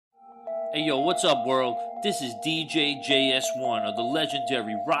Hey yo, what's up world? This is DJ JS1 of the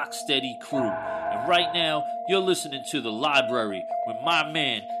legendary Rocksteady crew. And right now, you're listening to The Library with my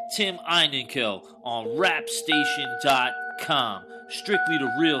man, Tim Einenkel on rapstation.com. Strictly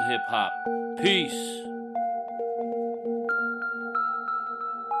the real hip hop. Peace.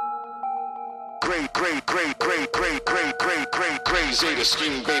 Zeta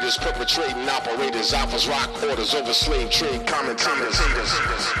scheme baiters, perpetrating operators, alphas, rock orders, over slave trade commentators.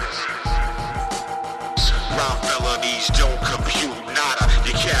 My felonies don't compute nada.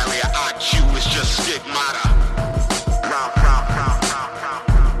 You carry an IQ, it's just stigmata.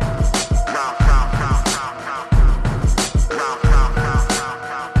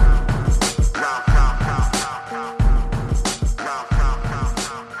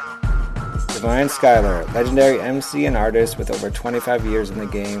 Divine Skylar, legendary MC and artist with over 25 years in the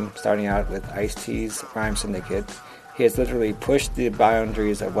game, starting out with Ice-T's Rhyme Syndicate. He has literally pushed the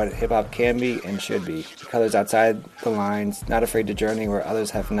boundaries of what hip-hop can be and should be. He colors outside the lines, not afraid to journey where others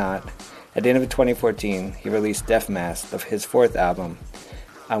have not. At the end of 2014, he released Death Mask, his fourth album,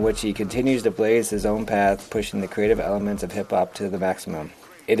 on which he continues to blaze his own path, pushing the creative elements of hip-hop to the maximum.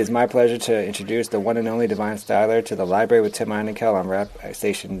 It is my pleasure to introduce the one and only Divine Styler to the library with Tim Einenkel on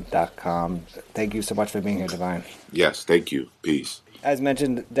rapstation.com. Thank you so much for being here, Divine. Yes, thank you. Peace. As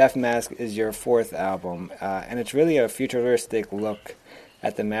mentioned, Death Mask is your fourth album, and it's really a futuristic look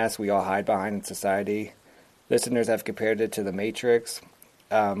at the mask we all hide behind in society. Listeners have compared it to The Matrix.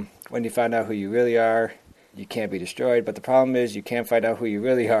 When you find out who you really are, you can't be destroyed, but the problem is you can't find out who you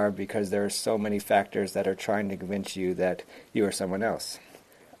really are because there are so many factors that are trying to convince you that you are someone else.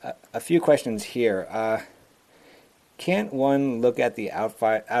 A few questions here. Can't one look at the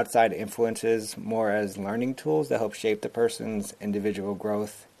outside influences more as learning tools that help shape the person's individual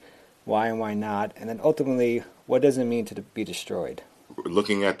growth? Why and why not? And then ultimately, what does it mean to be destroyed?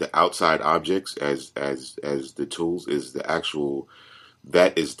 Looking at the outside objects as the tools is the actual,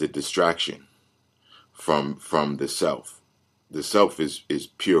 that is the distraction from the self. The self is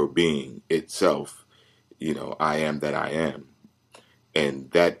pure being itself. I am that I am.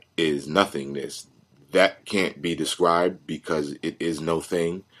 And that is nothingness. That can't be described because it is no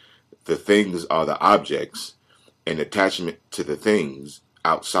thing. The things are the objects, and attachment to the things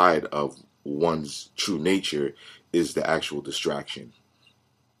outside of one's true nature is the actual distraction.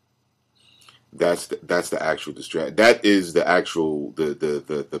 That's the actual distraction. That is the actual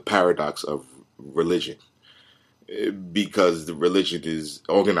the paradox of religion. Because the religion is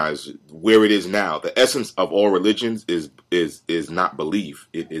organized where it is now. The essence of all religions is not belief.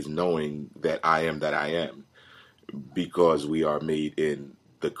 It is knowing that I am, because we are made in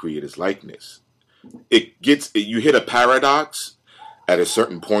the Creator's likeness. You hit a paradox at a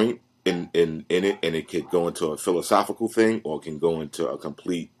certain point in it, and it could go into a philosophical thing, or it can go into a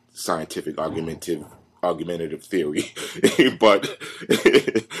complete scientific argumentative theory. But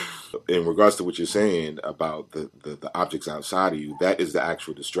in regards to what you're saying about the objects outside of you, that is the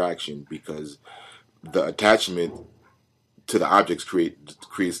actual distraction, because the attachment to the objects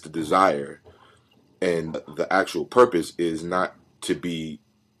creates the desire, and the actual purpose is not to be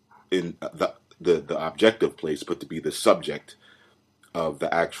in the objective place, but to be the subject of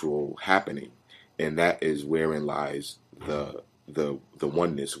the actual happening. And that is wherein lies the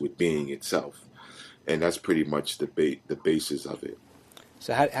oneness with being itself. And that's pretty much the basis of it.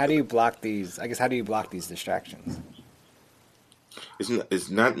 So how do you block these? I guess how do you block these distractions? It's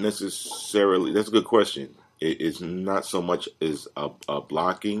not necessarily. That's a good question. It's not so much as a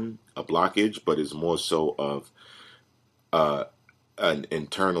blockage, but it's more so of an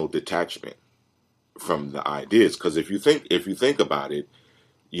internal detachment from the ideas. Because if you think about it,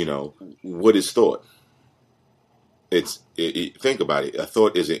 what is thought? Think about it. A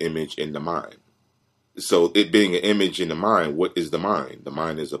thought is an image in the mind. So it being an image in the mind, what is the mind? The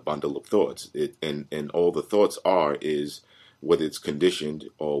mind is a bundle of thoughts. And all the thoughts is whether it's conditioned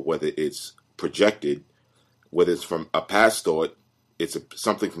or whether it's projected, whether it's from a past thought, it's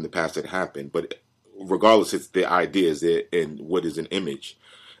something from the past that happened. But regardless, it's the ideas there. And what is an image?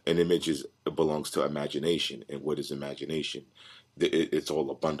 An image belongs to imagination. And what is imagination? It's all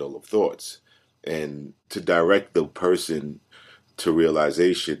a bundle of thoughts. And to direct the person to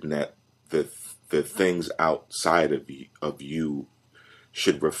realization that the things outside of you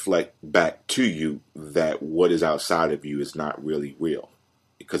should reflect back to you that what is outside of you is not really real,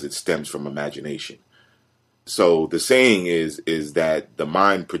 because it stems from imagination. So the saying is that the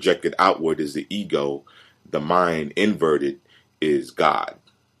mind projected outward is the ego, the mind inverted is God.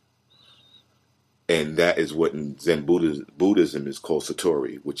 And that is what in Zen Buddhism is called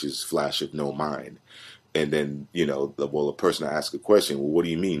Satori, which is flash of no mind. And then, a person will ask a question, well, what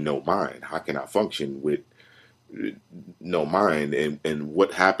do you mean no mind? How can I function with no mind? And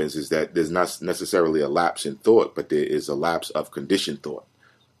what happens is that there's not necessarily a lapse in thought, but there is a lapse of conditioned thought.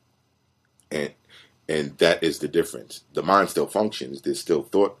 And that is the difference. The mind still functions. There's still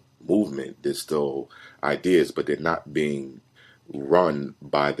thought movement. There's still ideas, but they're not being run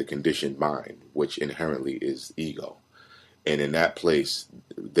by the conditioned mind, which inherently is ego. And in that place,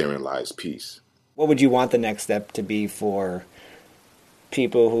 therein lies peace. What would you want the next step to be for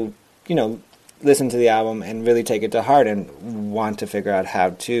people who, listen to the album and really take it to heart and want to figure out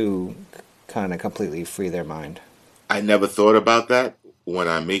how to kind of completely free their mind? I never thought about that. When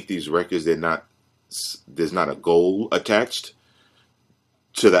I make these records, there's not a goal attached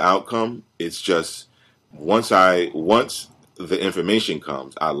to the outcome. It's just once the information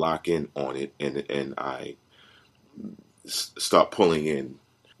comes, I lock in on it and I start pulling in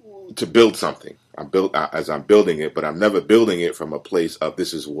to build something. As I'm building it, but I'm never building it from a place of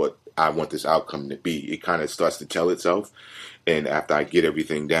this is what I want this outcome to be. It kind of starts to tell itself, and after I get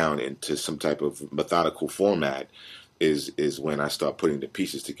everything down into some type of methodical format, is when I start putting the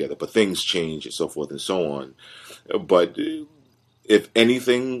pieces together. But things change and so forth and so on. But if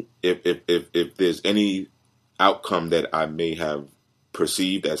anything, if there's any outcome that I may have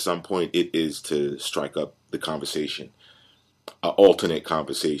perceived at some point, it is to strike up the conversation, an alternate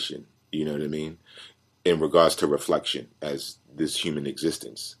conversation. You know what I mean? In regards to reflection as this human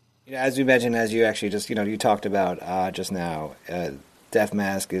existence. As you mentioned, as you actually just, you talked about just now, Def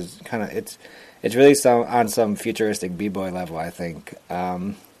Mask is kind of, it's really on some futuristic b-boy level, I think.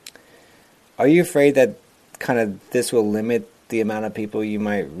 Are you afraid that kind of this will limit the amount of people you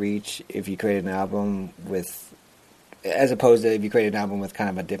might reach if you create an album with, as opposed to if you create an album with kind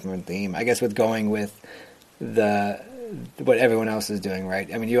of a different theme? I guess with going with what everyone else is doing,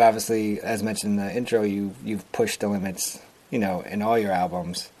 right? I mean, you obviously, as mentioned in the intro, you've pushed the limits, in all your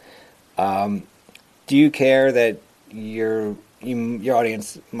albums. Do you care that your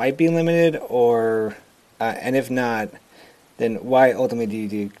audience might be limited, or and if not, then why ultimately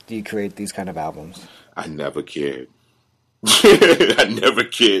do you create these kind of albums? I never cared. I never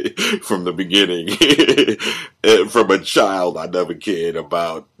cared from the beginning. From a child, I never cared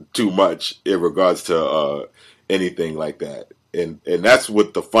about too much in regards to anything like that. And that's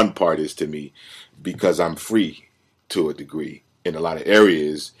what the fun part is to me, because I'm free to a degree in a lot of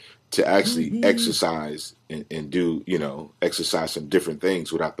areas to actually exercise and do, exercise some different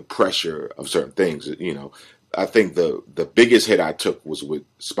things without the pressure of certain things. I think the biggest hit I took was with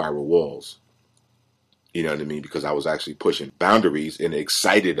Spiral Walls. You know what I mean? Because I was actually pushing boundaries and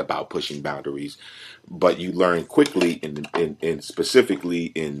excited about pushing boundaries. But you learn quickly, in specifically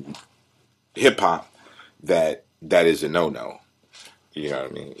in hip hop, that is a no-no. You know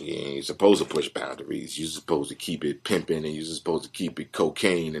what I mean? You ain't supposed to push boundaries. You're supposed to keep it pimping, and you're supposed to keep it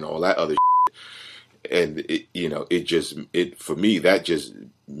cocaine and all that other shit. And for me, that just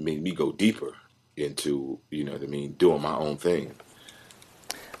made me go deeper into, doing my own thing.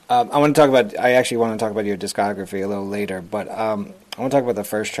 I actually want to talk about your discography a little later, but I want to talk about the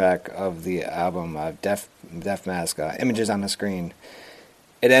first track of the album, Def Mask, Images on the Screen.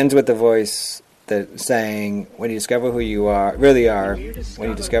 It ends with the voice saying, when you discover who you really are, when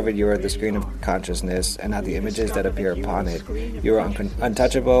you discover you are the screen of consciousness and not the images that appear upon it, you are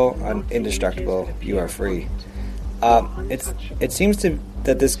untouchable, indestructible, you are free. It seems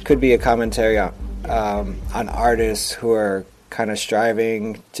that this could be a commentary on artists who are kind of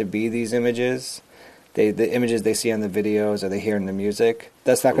striving to be these images, the images they see on the videos or they hear in the music.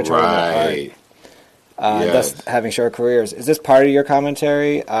 That's not controlling their art. Thus having short careers. Is this part of your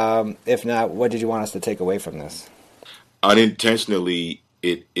commentary? If not, what did you want us to take away from this? Unintentionally,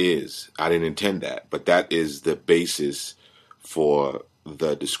 it is. I didn't intend that, but that is the basis for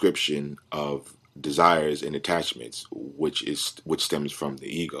the description of desires and attachments, which stems from the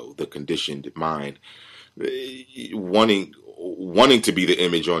ego, the conditioned mind. Wanting to be the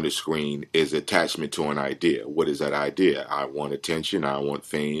image on the screen is attachment to an idea. What is that idea? I want attention. I want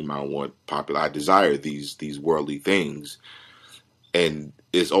fame. I want popular. I desire these worldly things, and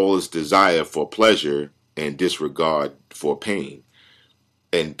it's all this desire for pleasure and disregard for pain.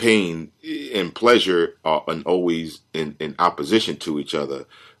 And pain and pleasure are always in opposition to each other,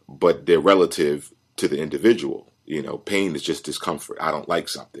 but they're relative to the individual. Pain is just discomfort. I don't like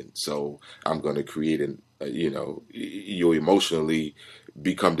something, so I'm going to create you emotionally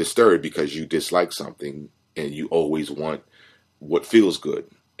become disturbed because you dislike something, and you always want what feels good.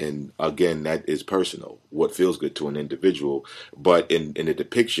 And again, that is personal, what feels good to an individual. But in the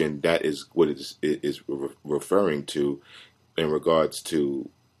depiction, that is what it is referring to in regards to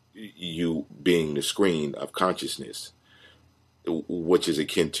you being the screen of consciousness, which is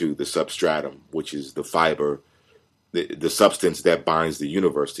akin to the substratum, which is the fiber, the substance that binds the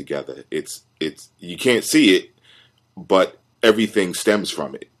universe together. It's you can't see it, but everything stems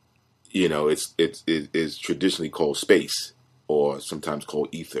from it. You know, it is traditionally called space, or sometimes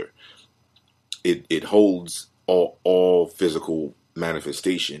called ether. It holds all physical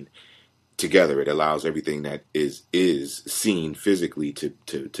manifestation together. It allows everything that is seen physically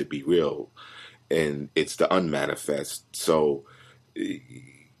to be real, and it's the unmanifest. So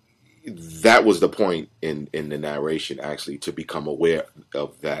that was the point in the narration, actually, to become aware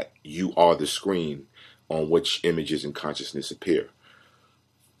of that you are the screen on which images and consciousness appear.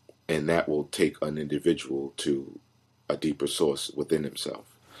 And that will take an individual to a deeper source within himself.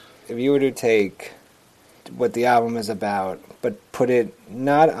 If you were to take what the album is about, but put it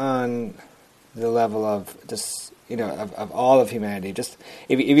not on the level of just, of all of humanity, just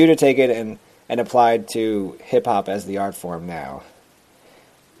if you were to take it and apply it to hip hop as the art form now,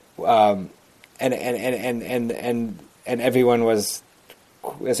 and everyone was,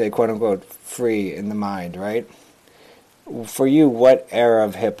 let's say, quote unquote, free in the mind, right? For you, what era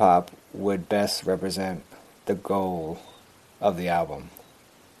of hip hop would best represent the goal of the album?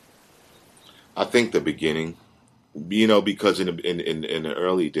 I think the beginning, because in the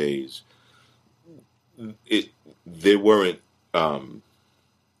early days, there weren't, there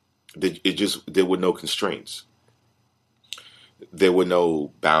were no constraints. There were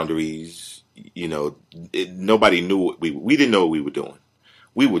no boundaries. Nobody knew what we didn't know what we were doing.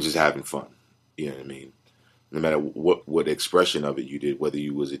 We were just having fun. You know what I mean? No matter what expression of it you did, whether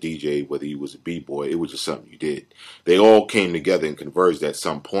you was a DJ, whether you was a b-boy, it was just something you did. They all came together and converged at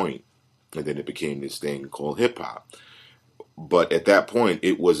some point, and then it became this thing called hip hop. But at that point,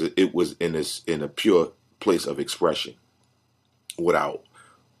 it was in a pure place of expression, without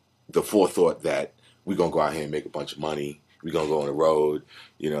the forethought that we're gonna go out here and make a bunch of money. We're gonna go on the road,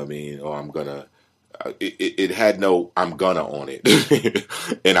 you know what I mean? Or I'm gonna. It had no "I'm gonna" on it,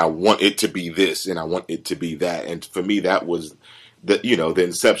 and I want it to be this, and I want it to be that. And for me, that was the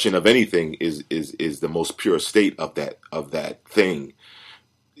inception of anything is the most pure state of that thing.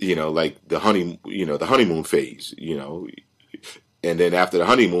 Like the honeymoon phase. And then after the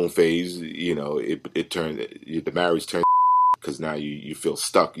honeymoon phase, it turned, the marriage turned, because now you feel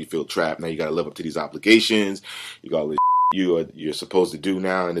stuck, you feel trapped. Now you got to live up to these obligations. You got all this you're supposed to do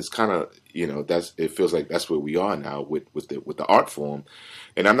now, and it's kind of it feels like that's where we are now with the art form.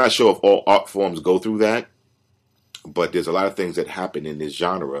 And I'm not sure if all art forms go through that, but there's a lot of things that happen in this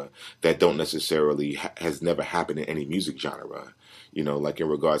genre that don't necessarily has never happened in any music genre. Like in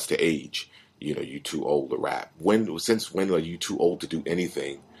regards to age. You too old to rap. Since when are you too old to do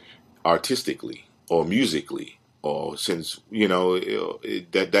anything artistically or musically? Or since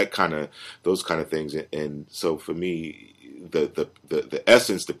that kind of those kind of things. And so for me, the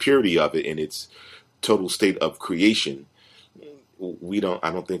essence, the purity of it in its total state of creation,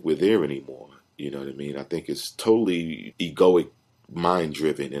 I don't think we're there anymore. You know what I mean? I think it's totally egoic, mind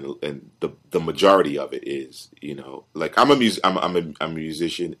driven, and the majority of it is, like I'm a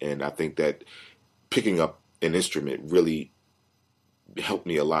musician, and I think that picking up an instrument really helped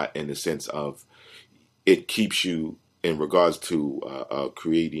me a lot in the sense of it keeps you, in regards to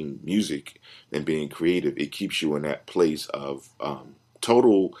creating music and being creative, it keeps you in that place of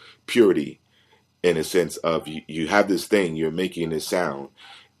total purity, in a sense of you have this thing, you're making this sound,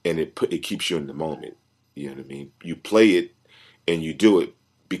 and it keeps you in the moment. You know what I mean? You play it and you do it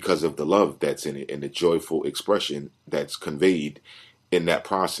because of the love that's in it and the joyful expression that's conveyed in that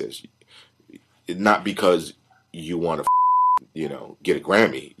process. Not because you want to get a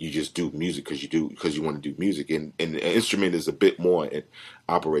Grammy. You just do music because you want to do music, and the instrument is a bit more. It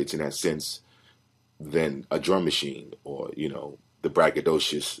operates in that sense than a drum machine, or the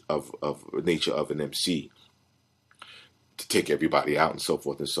braggadocious of nature of an MC to take everybody out and so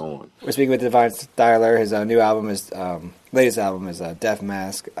forth and so on. We're speaking with Divine Styler. His new album latest album is Death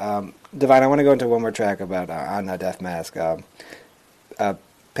Mask. Divine, I want to go into one more track about on Death Mask.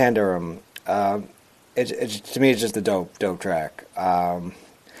 Pandorum. To me, it's just a dope track.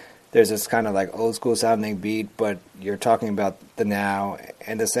 There's this kind of like old school sounding beat, but you're talking about the now,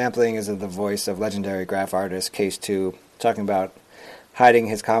 and the sampling is of the voice of legendary graph artist Case 2, talking about hiding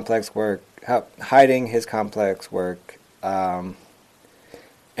his complex work, and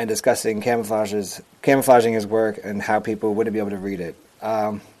discussing camouflaging his work and how people wouldn't be able to read it.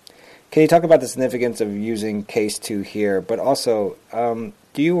 Can you talk about the significance of using Case 2 here, but also,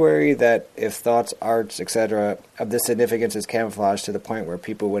 do you worry that if thoughts, arts, etc., of this significance is camouflaged to the point where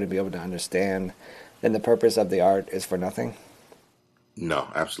people wouldn't be able to understand, then the purpose of the art is for nothing?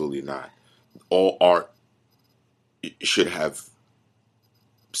 No, absolutely not. All art should have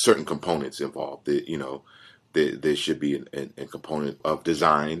certain components involved. There should be a component of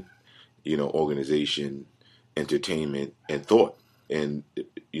design, organization, entertainment, and thought, and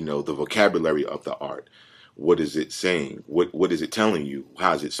the vocabulary of the art. What is it saying? What is it telling you?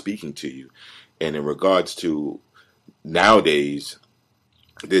 How is it speaking to you? And in regards to nowadays,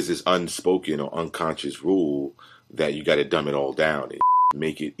 there's this unspoken or unconscious rule that you got to dumb it all down and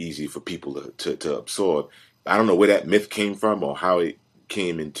make it easy for people to absorb. I don't know where that myth came from or how it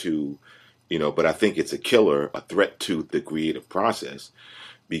came into, but I think it's a killer, a threat to the creative process,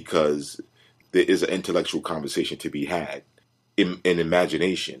 because there is an intellectual conversation to be had in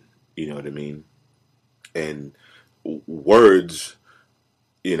imagination. You know what I mean? And words,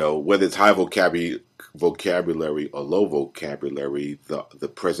 whether it's high vocabulary or low vocabulary,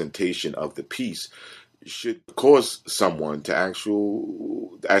 the presentation of the piece should cause someone to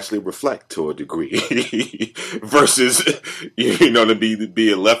actually reflect to a degree, versus to be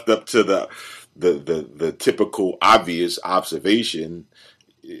being left up to the typical obvious observation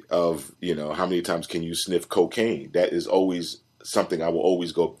of how many times can you sniff cocaine. That is always something I will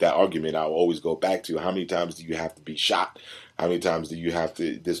always go back to. How many times do you have to be shot? How many times do you have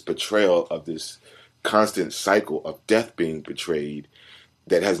to, this portrayal of this constant cycle of death being portrayed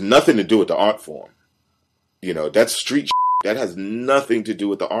that has nothing to do with the art form. That's street shit. That has nothing to do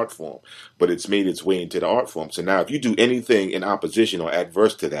with the art form, but it's made its way into the art form. So now if you do anything in opposition or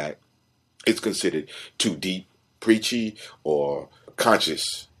adverse to that, it's considered too deep, preachy, or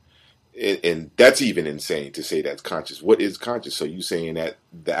conscious. And that's even insane to say that's conscious. What is conscious? So you saying that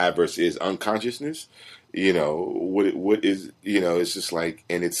the adverse is unconsciousness? What is, it's just like,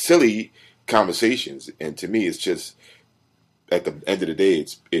 and it's silly conversations. And to me, it's just, at the end of the day,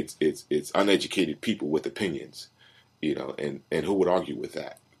 it's uneducated people with opinions, and who would argue with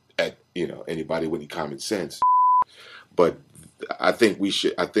that? Anybody with any common sense. But I think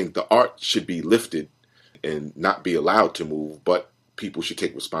the art should be lifted and not be allowed to move, but people should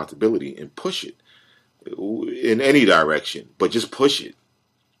take responsibility and push it in any direction, but just push it.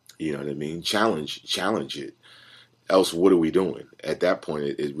 You know what I mean? Challenge it. Else, what are we doing? At that point,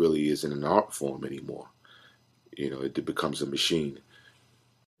 it really isn't an art form anymore. It becomes a machine.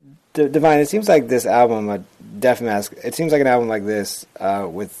 Divine, it seems like this album, Death Mask, it seems like an album like this,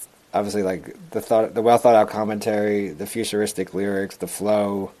 with obviously like the well thought out commentary, the futuristic lyrics, the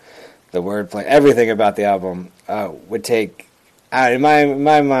flow, the wordplay, everything about the album would take, in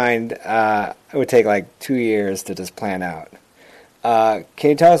my mind, it would take like 2 years to just plan out. Can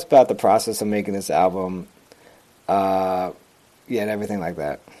you tell us about the process of making this album? And everything like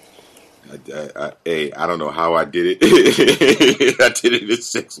that. I don't know how I did it. I did it in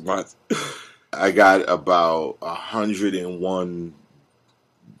 6 months. I got about 101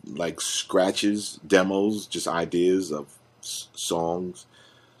 like scratches, demos, just ideas of songs.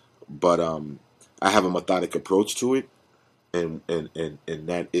 But I have a methodic approach to it, and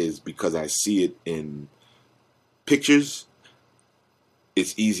that is because I see it in pictures.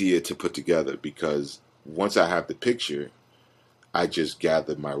 It's easier to put together because once I have the picture, I just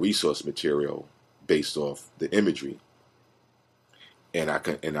gather my resource material based off the imagery, and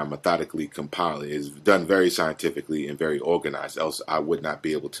I methodically compile it. It's done very scientifically and very organized. Else, I would not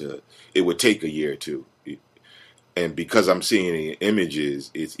be able to. It would take a year or two, and because I'm seeing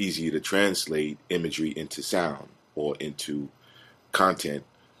images, it's easier to translate imagery into sound or into content.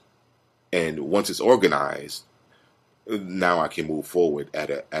 And once it's organized, now I can move forward at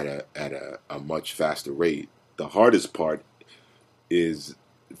a much faster rate. The hardest part is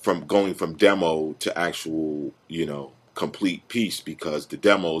from going from demo to actual, complete piece, because the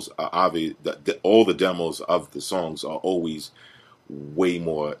demos are obvious. All the demos of the songs are always way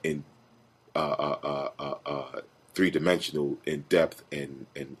more in three-dimensional in depth and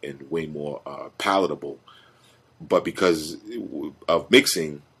way more palatable. But because of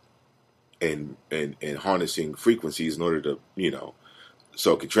mixing and harnessing frequencies in order to,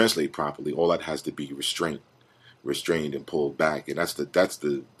 so it can translate properly, all that has to be restrained and pulled back, and that's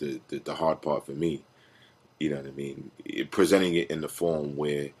the hard part for me. You know what I mean? Presenting it in the form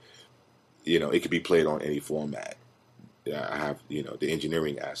where it could be played on any format. I have the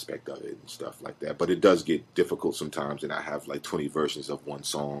engineering aspect of it and stuff like that, but it does get difficult sometimes, and I have like 20 versions of one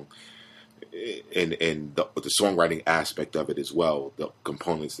song, and the songwriting aspect of it as well, the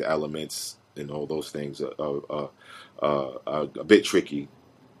components, the elements, and all those things are a bit tricky.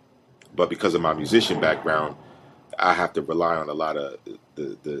 But because of my musician background, I have to rely on a lot of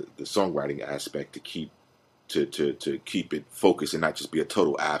the songwriting aspect to keep it focused and not just be a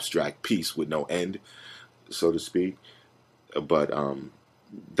total abstract piece with no end, so to speak. But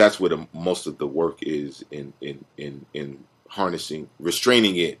that's where most of the work is in harnessing,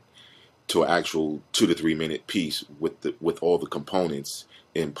 restraining it to an actual 2 to 3 minute piece with all the components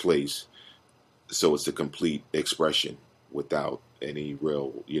in place, so it's a complete expression without any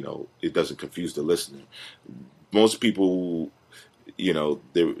real, it doesn't confuse the listener. Most people, they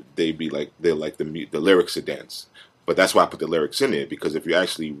like the lyrics are dense, but that's why I put the lyrics in there, because if you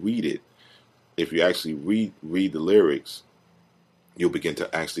actually read it, if you actually read the lyrics, you'll begin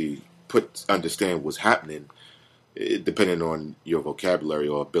to actually understand what's happening, depending on your vocabulary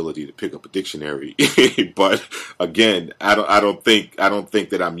or ability to pick up a dictionary. But again, I don't think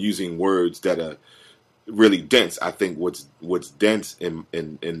that I'm using words that are really dense. I think what's dense in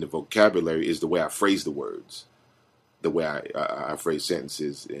the vocabulary is the way I phrase the words, the way I phrase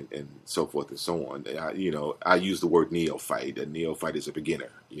sentences, and so forth and so on. I use the word neophyte. A neophyte is a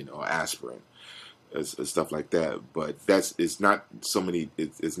beginner, aspirant, stuff like that. But it's not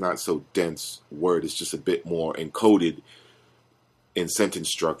so dense word. It's just a bit more encoded in sentence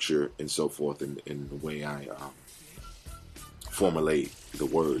structure and so forth, in the way I formulate the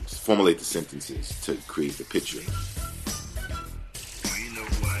words, formulate the sentences to create the picture. You know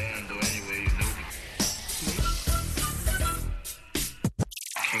who I am, though, anyway, you know.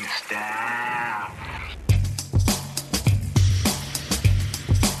 King Style.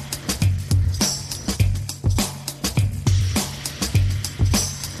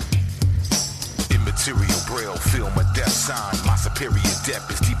 Immaterial braille, film a death sign. My superior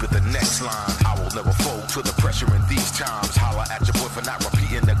depth is deeper than next line. I will never fold to the pressure in these times. Holla at your boy for not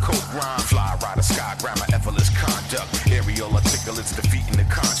repeating the code rhyme. Fly rider, sky grammar, effortless conduct. Aerial articulates defeating the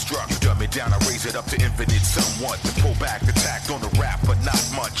construct. You dumb it down, I raise it up to infinite somewhat. To pull back, attack on the rap, but not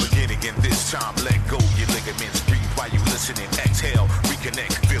much. Begin again this time, let go your ligaments. Breathe while you listening, exhale,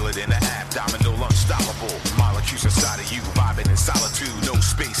 reconnect. Feel it in the abdominal, unstoppable. Molecules inside of you, vibing in solitude. No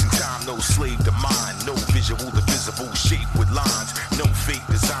space and time, no slave to mind. No visual, divisible shape with lines. No fate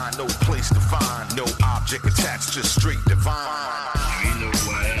design, no place to find. No object attached, just straight divine. You know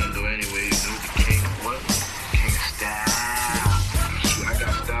who I am, though, anyway, you know. The king of what? King Style. Shoot, I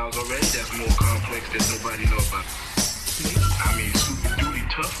got styles already that's more complex that nobody know about. I mean, super duty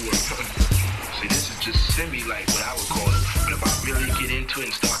tough work. See, this is just semi-like what I would call it. But if I really get into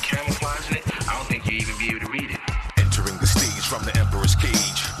it and start camouflaging it, I don't think you'll even be able to read it. Entering the stage from the emperor's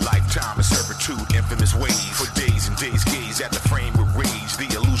cage. Lifetime of servitude, infamous ways. For days and days gaze at the frame with rage. The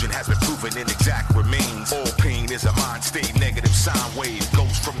illusion has been proven inexact remains. All pain is a mind state, negative sine wave.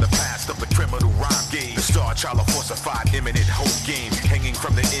 Goes from the past of the criminal rhyme game. The star child of falsified imminent hope game. Hanging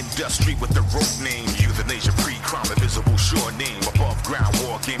from the industry with the rope name. Euthanasia pre-crime, invisible sure name. Above ground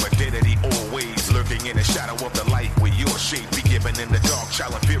war game, identity always. Lurking in the shadow of the light where your shape be given in the dark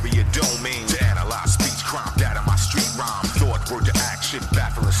child inferior domain. To analyze speech, crime, data, my street rhyme. Thought, word to action,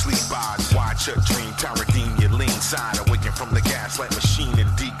 baffling sleep eyes. Watch a dream, time redeem your lean side. Awaken from the gaslight machine in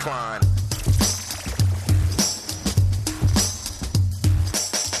decline.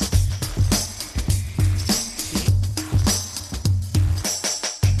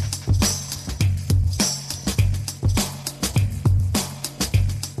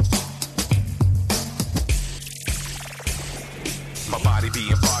 My body be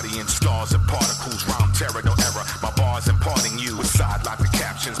embodying stars and particles. Rhyme terror, no error. My bars imparting you with sideline the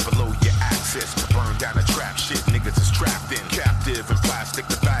captions below your access. To burn down a trap shit, niggas is trapped in. Captive in plastic,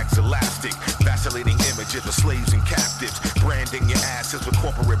 the bag's elastic. Vacillating images of slaves and captives. Branding your asses with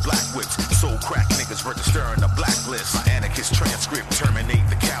corporate black whips. Soul crack niggas registering a blacklist. My anarchist transcript terminate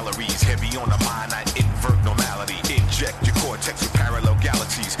the calories. Heavy on the mind, I invert normality. Inject your cortex with parallel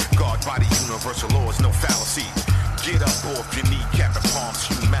galaxies. God body universal laws, no fallacy. Get up off your kneecap and palms,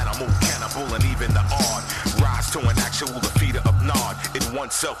 humanimal, cannibal, and even the odd. Rise to an actual defeater of Nod. In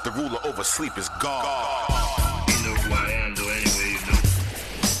oneself, the ruler over sleep is God. You know who I am, though, anyway, you know.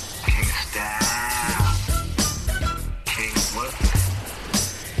 King Style. King what?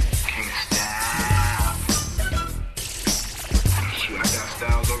 King Style. Shoot, I got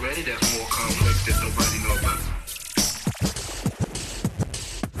styles already that's more complex that nobody know about.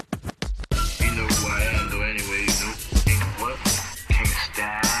 You know who I am, though, anyway, you know. King what? King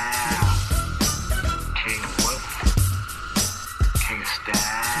Style. King what? King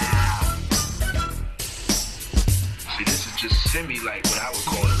Style. See, this is just semi-like what I would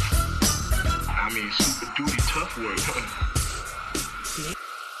call it. I mean, super duty tough work.